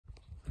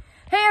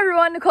Hey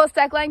everyone, Nicole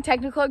Steckline,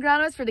 Technical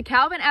Agronomist for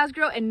DeKalb and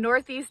Asgrow in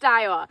Northeast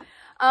Iowa.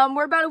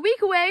 We're about a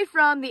week away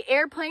from the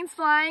airplanes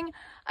flying,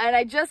 and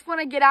I just want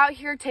to get out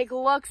here, take a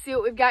look, see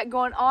what we've got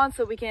going on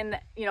so we can,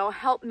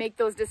 help make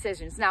those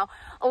decisions. Now,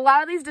 a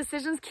lot of these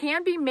decisions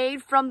can be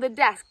made from the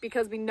desk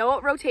because we know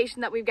what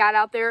rotation that we've got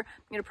out there.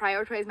 I'm going to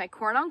prioritize my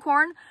corn on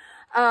corn.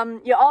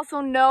 You also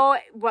know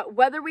what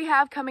weather we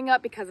have coming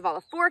up because of all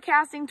the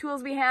forecasting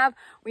tools we have.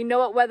 We know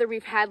what weather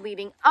we've had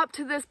leading up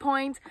to this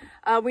point.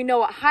 We know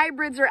what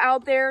hybrids are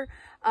out there.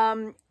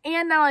 And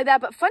not only that,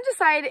 but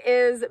fungicide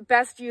is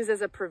best used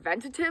as a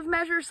preventative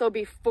measure, so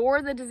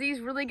before the disease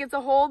really gets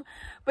a hold.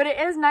 But it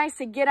is nice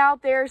to get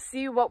out there,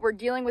 see what we're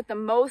dealing with the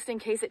most in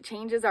case it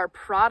changes our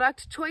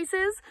product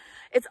choices.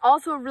 It's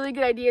also a really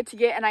good idea to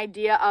get an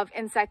idea of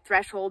insect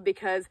threshold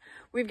because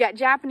we've got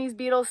Japanese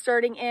beetles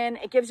starting in.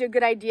 It gives you a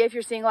good idea if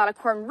you're seeing a lot of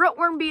corn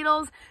rootworm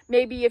beetles.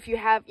 Maybe if you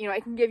have,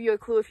 it can give you a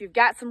clue if you've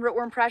got some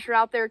rootworm pressure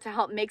out there to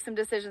help make some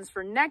decisions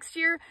for next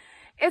year.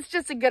 It's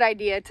just a good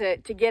idea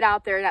to get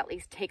out there and at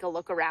least take a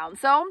look around.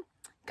 So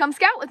come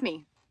scout with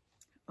me.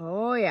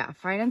 Oh yeah,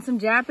 finding some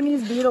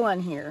Japanese beetle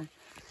in here.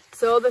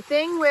 So the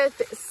thing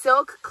with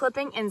silk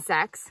clipping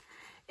insects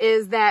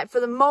is that for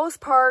the most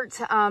part,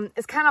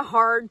 it's kind of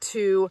hard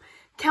to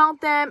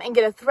count them and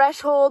get a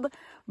threshold.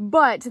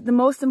 But the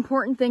most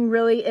important thing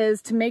really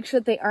is to make sure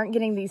that they aren't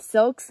getting these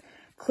silks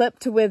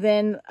clipped to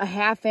within a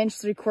 ½ inch,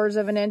 3/4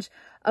 of an inch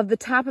of the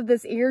top of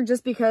this ear,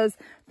 just because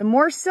the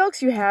more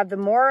silks you have,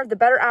 the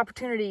better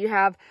opportunity you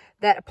have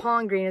that a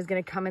pollen grain is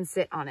going to come and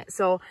sit on it.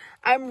 So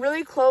I'm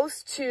really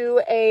close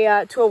to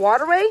a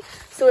waterway,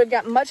 so we've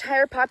got much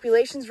higher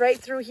populations right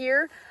through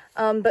here.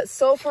 But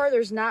so far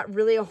there's not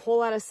really a whole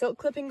lot of silk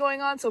clipping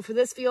going on. So for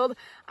this field,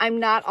 I'm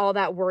not all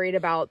that worried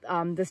about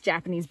this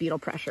Japanese beetle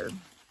pressure.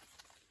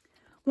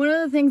 One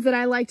of the things that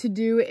I like to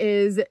do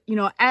is,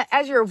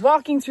 as you're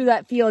walking through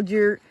that field,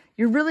 you're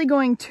really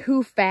going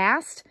too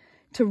fast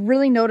to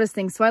really notice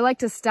things. So I like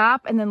to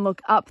stop and then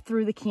look up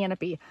through the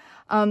canopy.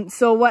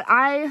 So what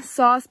I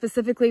saw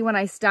specifically when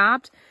I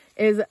stopped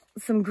is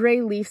some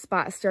gray leaf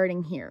spots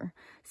starting here.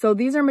 So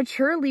these are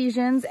mature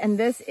lesions, and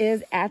this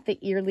is at the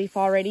ear leaf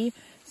already.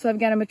 So I've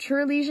got a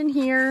mature lesion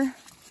here,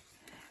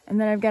 and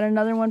then I've got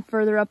another one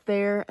further up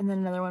there, and then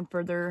another one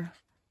further,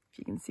 if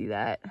you can see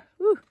that.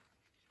 Woo.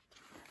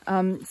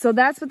 So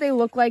that's what they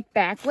look like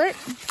backlit.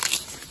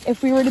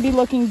 If we were to be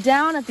looking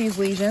down at these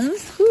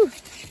lesions, whew,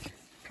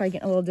 probably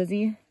getting a little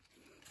dizzy.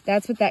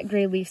 That's what that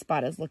gray leaf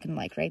spot is looking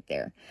like right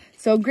there.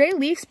 So gray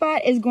leaf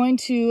spot is going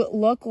to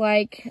look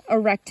like a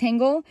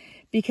rectangle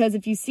because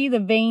if you see the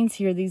veins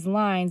here, these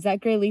lines,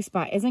 that gray leaf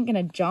spot isn't going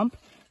to jump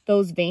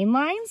those vein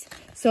lines.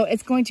 So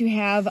it's going to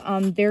have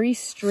very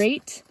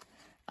straight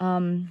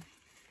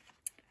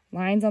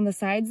lines on the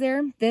sides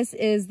there.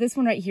 This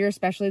one right here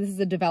especially, this is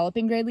a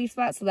developing gray leaf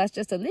spot. So that's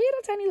just a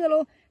little tiny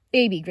little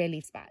baby gray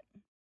leaf spot.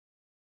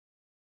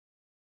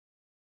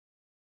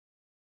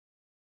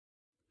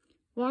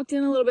 Walked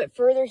in a little bit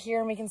further here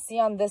and we can see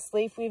on this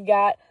leaf we've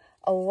got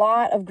a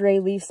lot of gray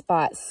leaf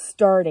spots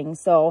starting.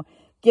 So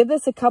give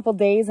this a couple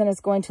days and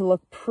it's going to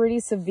look pretty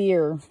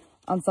severe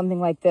on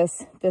something like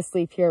this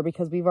leaf here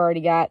because we've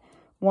already got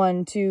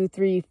 1, 2,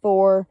 3,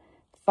 4,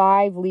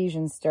 5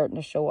 lesions starting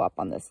to show up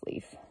on this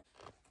leaf.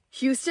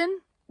 Houston,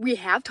 we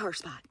have tar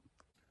spot.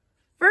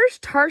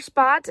 First tar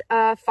spot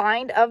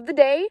find of the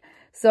day.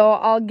 So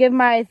I'll give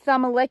my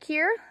thumb a lick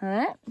here.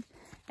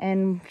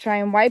 And try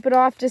and wipe it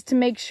off just to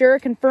make sure,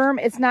 confirm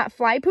it's not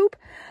fly poop.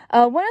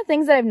 One of the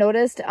things that I've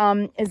noticed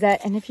is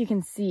that, and if you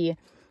can see,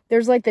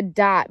 there's like the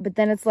dot, but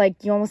then it's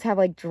like you almost have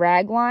like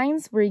drag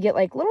lines where you get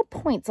like little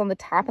points on the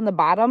top and the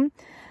bottom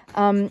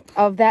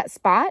of that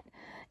spot.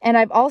 And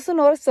I've also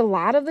noticed a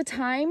lot of the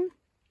time,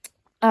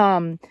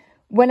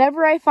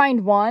 whenever I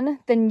find one,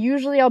 then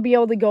usually I'll be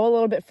able to go a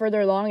little bit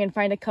further along and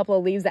find a couple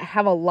of leaves that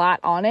have a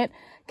lot on it.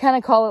 Kind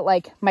of call it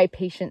like my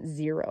patient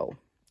zero.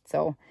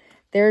 So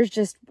there's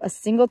just a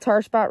single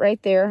tar spot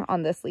right there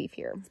on this leaf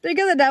here. Speak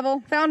of the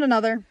devil, found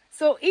another.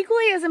 So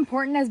equally as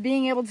important as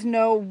being able to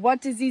know what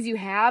disease you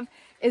have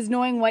is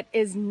knowing what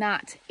is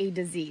not a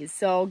disease.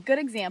 So good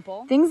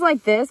example. Things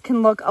like this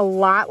can look a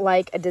lot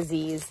like a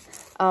disease,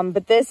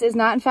 but this is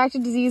not in fact a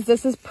disease.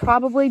 This is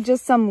probably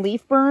just some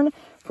leaf burn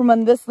from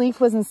when this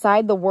leaf was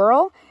inside the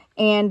whorl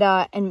and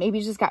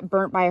maybe just got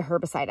burnt by a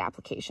herbicide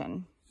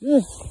application.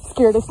 Ugh,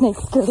 scared of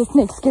snakes, scared of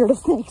snakes, scared of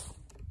snakes.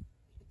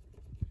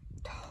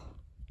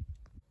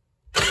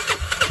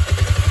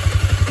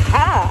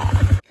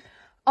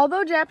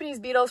 Although Japanese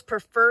beetles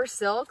prefer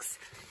silks,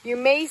 you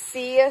may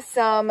see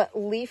some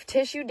leaf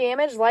tissue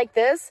damage like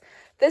this.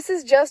 This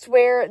is just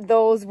where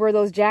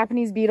those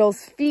Japanese beetles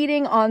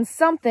feeding on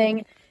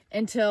something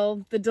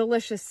until the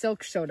delicious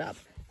silk showed up.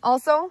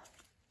 Also,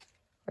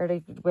 where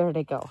did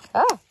it go?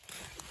 Ah,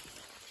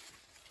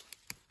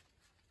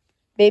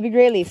 baby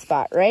gray leaf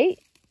spot right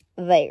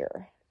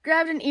there.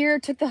 Grabbed an ear,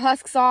 took the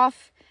husks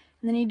off,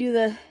 and then you do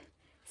the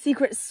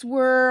secret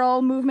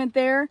swirl movement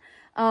there.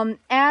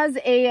 As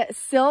a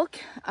silk,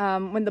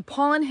 when the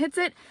pollen hits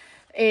it,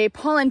 a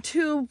pollen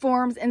tube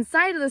forms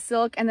inside of the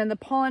silk, and then the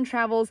pollen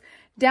travels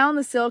down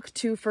the silk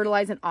to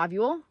fertilize an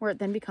ovule, where it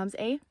then becomes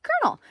a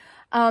kernel.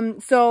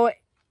 So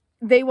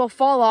they will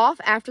fall off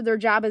after their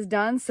job is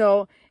done.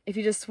 So if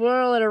you just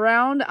swirl it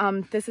around,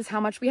 this is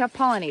how much we have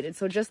pollinated.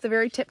 So just the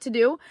very tip to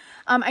do.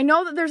 I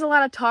know that there's a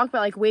lot of talk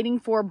about like waiting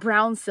for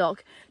brown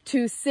silk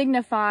to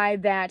signify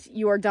that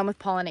you are done with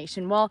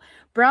pollination. Well,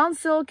 brown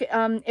silk,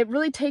 it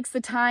really takes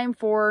the time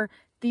for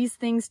these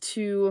things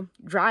to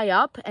dry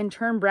up and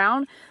turn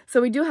brown. So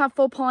we do have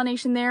full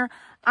pollination there.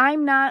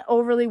 I'm not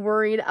overly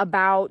worried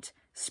about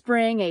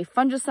spraying a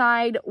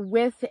fungicide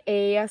with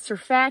a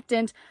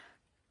surfactant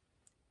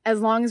as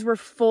long as we're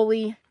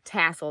fully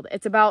tasseled.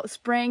 It's about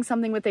spraying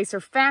something with a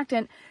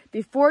surfactant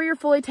before you're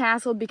fully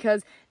tasseled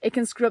because it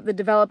can screw up the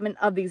development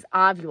of these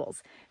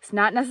ovules. It's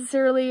not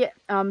necessarily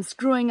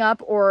screwing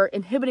up or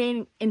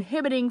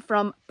inhibiting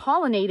from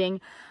pollinating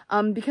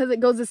because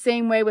it goes the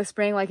same way with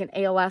spraying like an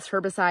ALS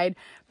herbicide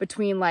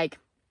between like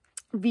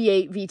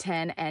V8,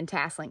 V10, and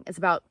tasseling. It's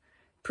about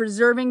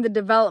preserving the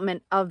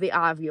development of the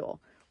ovule.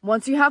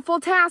 Once you have full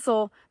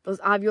tassel, those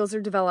ovules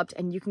are developed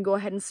and you can go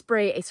ahead and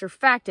spray a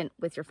surfactant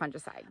with your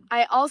fungicide.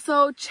 I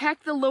also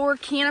check the lower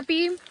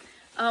canopy.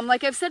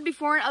 Like I've said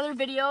before in other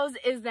videos,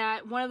 is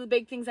that one of the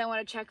big things I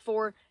want to check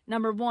for,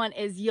 number one,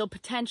 is yield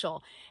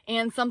potential.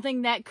 And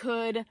something that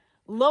could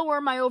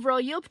lower my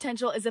overall yield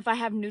potential is if I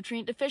have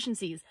nutrient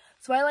deficiencies.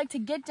 So I like to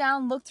get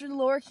down, look through the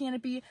lower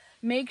canopy,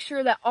 make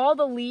sure that all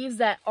the leaves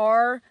that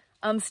are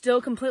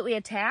still completely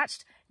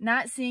attached,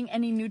 not seeing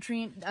any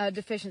nutrient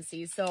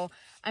deficiencies. So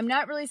I'm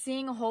not really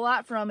seeing a whole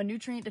lot from a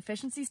nutrient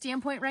deficiency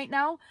standpoint right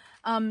now.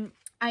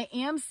 I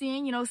am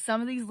seeing, you know, some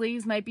of these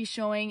leaves might be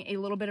showing a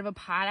little bit of a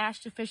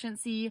potash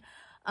deficiency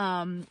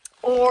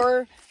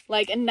or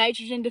like a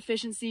nitrogen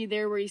deficiency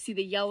there where you see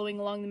the yellowing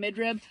along the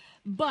midrib.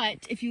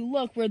 But if you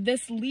look where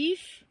this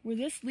leaf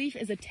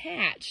is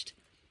attached,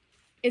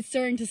 it's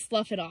starting to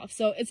slough it off.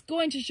 So it's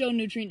going to show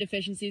nutrient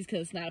deficiencies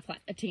because it's not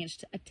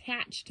attached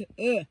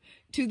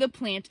to the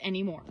plant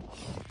anymore.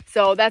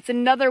 So that's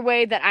another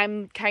way that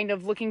I'm kind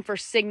of looking for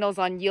signals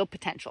on yield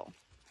potential.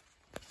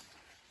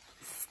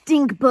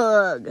 Stink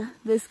bug,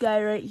 this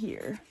guy right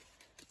here.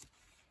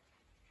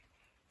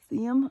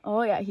 See him?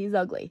 Oh yeah, he's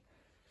ugly.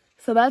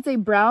 So that's a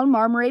brown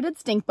marmorated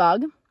stink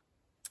bug.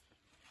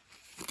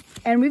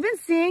 And we've been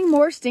seeing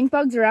more stink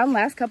bugs around the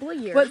last couple of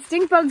years. What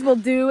stink bugs will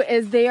do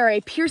is they are a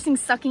piercing,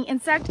 sucking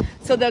insect.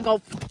 So they'll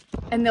go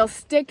and they'll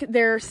stick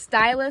their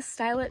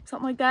stylet,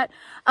 something like that,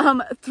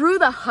 through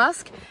the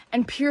husk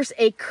and pierce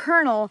a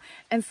kernel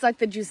and suck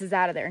the juices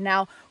out of there.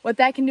 Now, what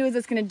that can do is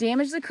it's going to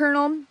damage the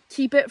kernel,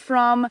 keep it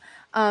from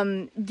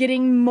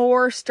getting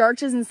more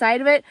starches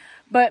inside of it.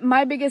 But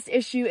my biggest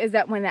issue is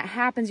that when that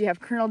happens, you have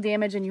kernel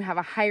damage and you have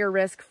a higher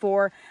risk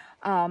for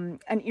an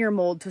ear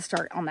mold to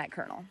start on that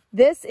kernel.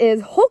 This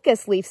is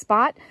Holcus leaf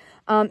spot.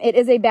 It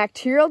is a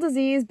bacterial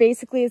disease.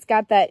 Basically, it's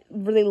got that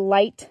really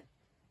light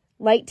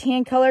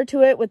tan color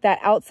to it with that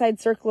outside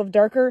circle of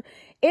darker.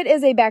 It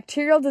is a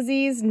bacterial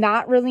disease,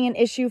 not really an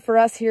issue for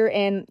us here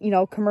in, you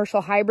know,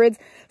 commercial hybrids.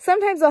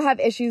 Sometimes they'll have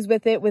issues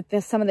with it with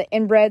some of the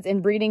inbreds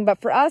and breeding,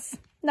 but for us,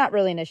 not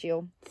really an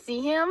issue.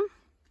 See him?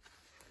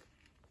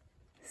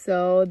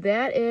 So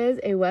that is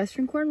a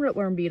western corn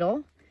rootworm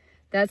beetle.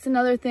 That's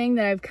another thing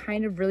that I've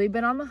kind of really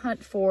been on the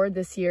hunt for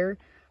this year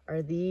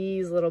are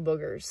these little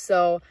boogers.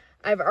 So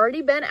I've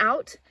already been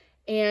out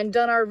and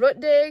done our root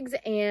digs,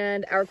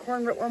 and our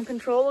corn rootworm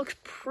control looks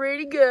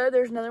pretty good.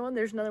 There's another one.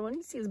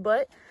 You see his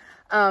butt.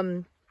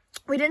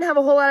 We didn't have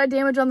a whole lot of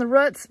damage on the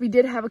roots. We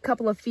did have a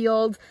couple of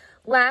fields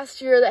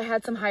last year that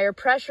had some higher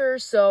pressure,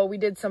 so we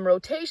did some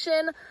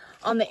rotation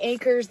on the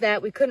acres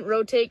that we couldn't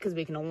rotate because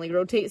we can only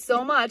rotate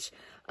so much.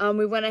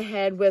 We went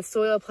ahead with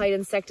soil applied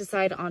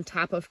insecticide on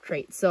top of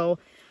traits. So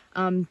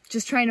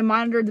just trying to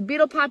monitor the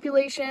beetle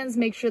populations,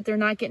 make sure that they're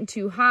not getting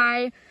too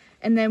high,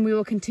 and then we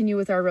will continue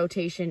with our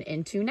rotation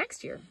into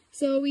next year.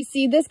 So we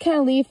see this kind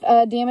of leaf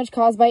damage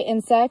caused by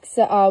insects.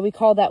 We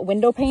call that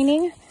window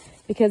painting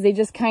because they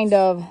just kind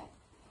of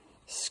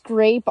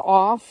scrape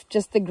off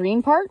just the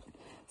green part.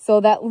 So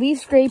that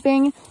leaf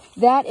scraping,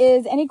 that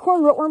is any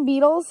corn rootworm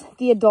beetles,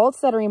 the adults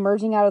that are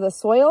emerging out of the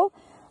soil.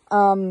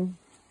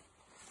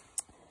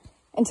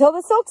 Until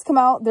the silks come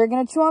out, they're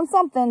going to chew on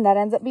something that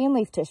ends up being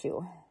leaf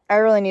tissue. I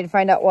really need to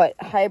find out what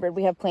hybrid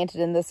we have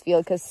planted in this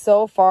field because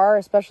so far,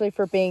 especially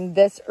for being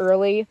this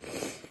early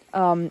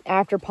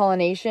after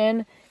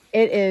pollination,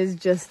 it is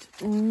just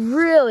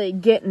really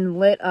getting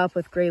lit up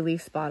with gray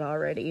leaf spot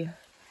already.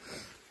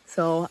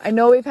 So I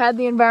know we've had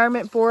the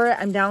environment for it.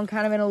 I'm down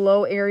kind of in a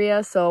low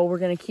area, so we're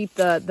going to keep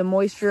the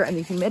moisture and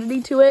the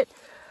humidity to it.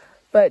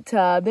 But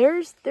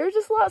there's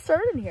just a lot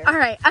started in here. All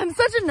right, I'm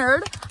such a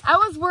nerd. I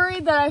was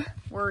worried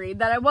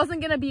that I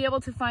wasn't going to be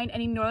able to find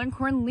any northern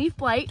corn leaf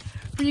blight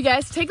for you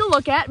guys to take a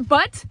look at,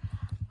 but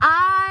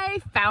I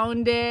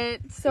found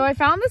it. So I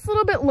found this a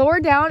little bit lower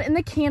down in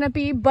the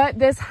canopy, but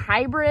this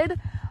hybrid,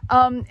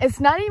 it's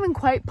not even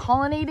quite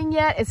pollinating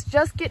yet. It's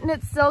just getting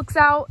its silks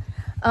out.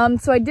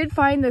 So I did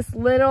find this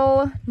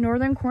little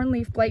northern corn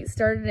leaf blight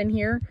started in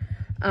here.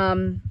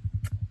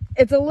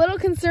 It's a little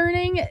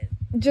concerning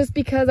just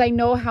because I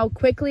know how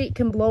quickly it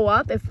can blow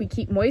up if we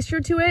keep moisture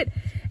to it.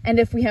 And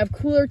if we have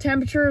cooler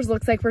temperatures,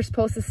 looks like we're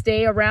supposed to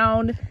stay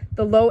around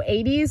the low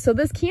 80s. So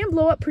this can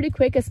blow up pretty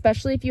quick,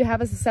 especially if you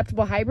have a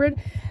susceptible hybrid.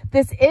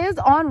 This is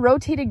on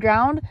rotated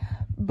ground,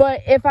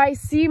 but if I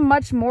see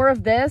much more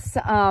of this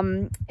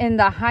in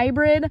the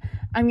hybrid,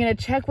 I'm gonna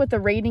check what the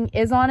rating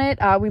is on it.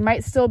 We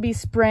might still be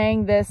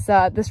spraying this,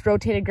 this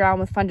rotated ground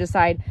with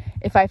fungicide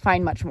if I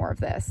find much more of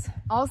this.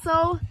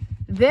 Also,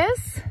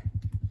 this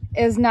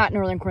is not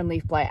northern corn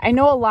leaf blight. I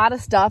know a lot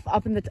of stuff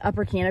up in the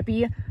upper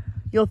canopy,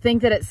 you'll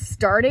think that it's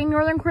starting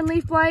northern corn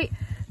leaf blight.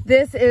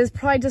 This is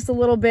probably just a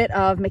little bit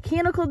of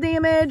mechanical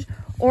damage,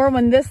 or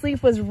when this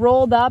leaf was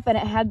rolled up and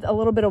it had a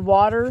little bit of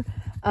water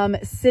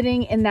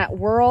sitting in that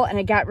whirl and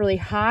it got really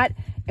hot,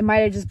 it might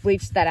have just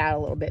bleached that out a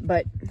little bit,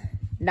 but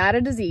not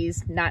a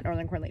disease, not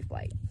northern corn leaf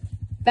blight.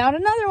 Found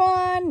another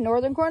one,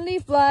 northern corn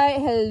leaf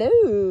blight,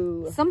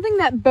 hello. Something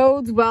that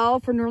bodes well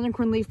for northern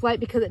corn leaf blight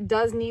because it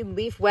does need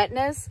leaf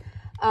wetness.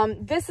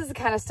 This is the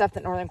kind of stuff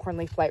that northern corn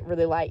leaf blight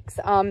really likes.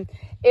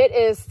 It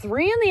is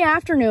 3 in the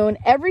afternoon,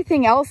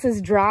 everything else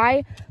is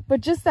dry, but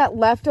just that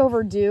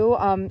leftover dew,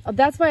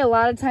 that's why a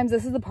lot of times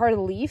this is the part of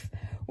the leaf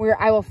where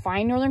I will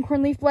find northern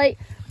corn leaf blight,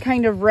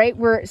 kind of right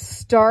where it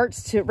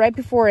starts to, right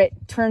before it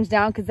turns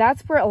down, because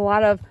that's where a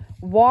lot of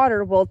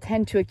water will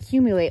tend to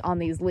accumulate on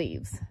these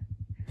leaves.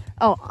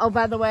 Oh,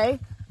 by the way,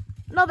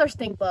 another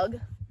stink bug.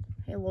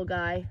 Hey, little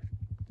guy,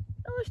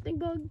 another stink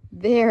bug.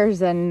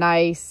 There's a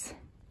nice,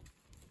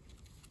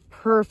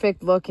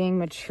 perfect looking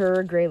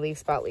mature gray leaf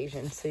spot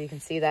lesion. So you can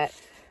see that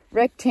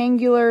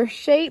rectangular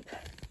shape,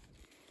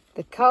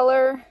 the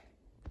color,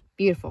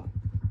 beautiful.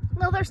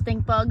 Another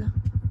stink bug.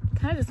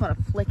 Kind of just want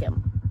to flick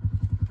him.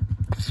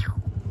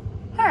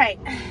 All right,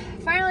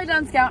 finally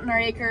done scouting our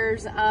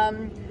acres.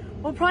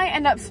 We'll probably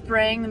end up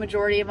spraying the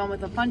majority of them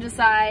with a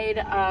fungicide.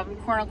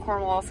 Corn on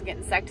corn will also get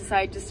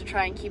insecticide just to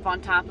try and keep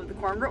on top of the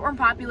corn rootworm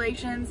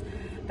populations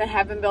that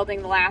have been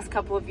building the last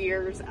couple of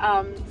years.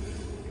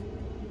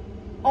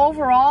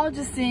 Overall,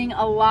 just seeing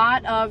a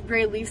lot of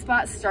gray leaf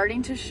spots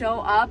starting to show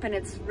up, and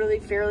it's really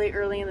fairly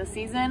early in the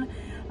season.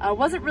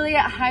 Wasn't really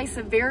at high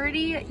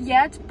severity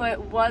yet,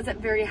 but was at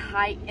very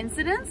high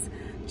incidence.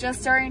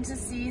 Just starting to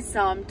see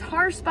some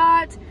tar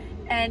spot,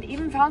 and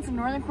even found some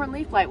northern corn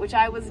leaf blight, which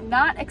I was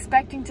not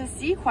expecting to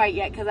see quite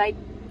yet because I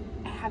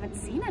haven't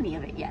seen any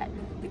of it yet.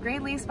 The gray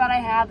leaf spot I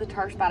have, the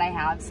tar spot I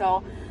have.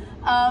 So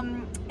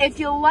if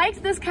you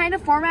liked this kind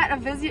of format of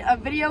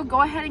video,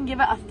 go ahead and give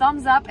it a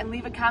thumbs up and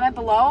leave a comment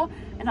below,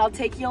 and I'll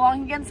take you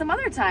along again some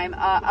other time.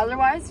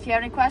 Otherwise, if you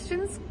have any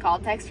questions, call,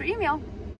 text, or email.